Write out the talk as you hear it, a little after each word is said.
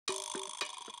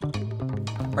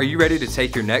Are you ready to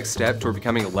take your next step toward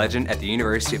becoming a legend at the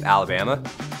University of Alabama?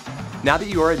 Now that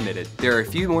you are admitted, there are a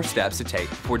few more steps to take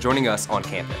before joining us on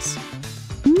campus.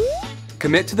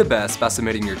 Commit to the best by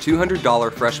submitting your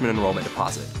 $200 freshman enrollment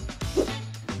deposit.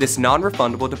 This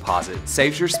non-refundable deposit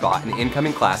saves your spot in the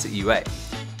incoming class at UA.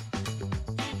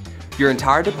 Your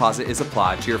entire deposit is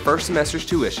applied to your first semester's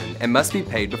tuition and must be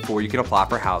paid before you can apply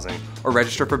for housing or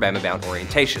register for Bama-bound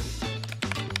orientation.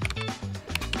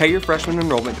 Pay your freshman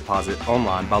enrollment deposit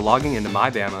online by logging into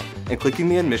MyBama and clicking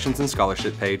the Admissions and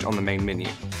Scholarship page on the main menu.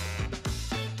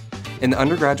 In the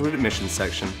undergraduate admissions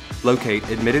section, locate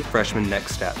Admitted Freshman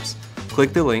Next Steps.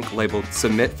 Click the link labeled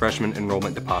Submit Freshman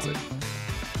Enrollment Deposit.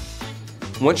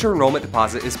 Once your enrollment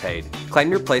deposit is paid, claim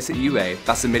your place at UA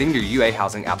by submitting your UA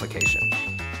housing application.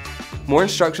 More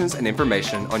instructions and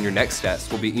information on your next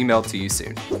steps will be emailed to you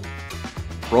soon.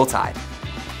 Roll Tide!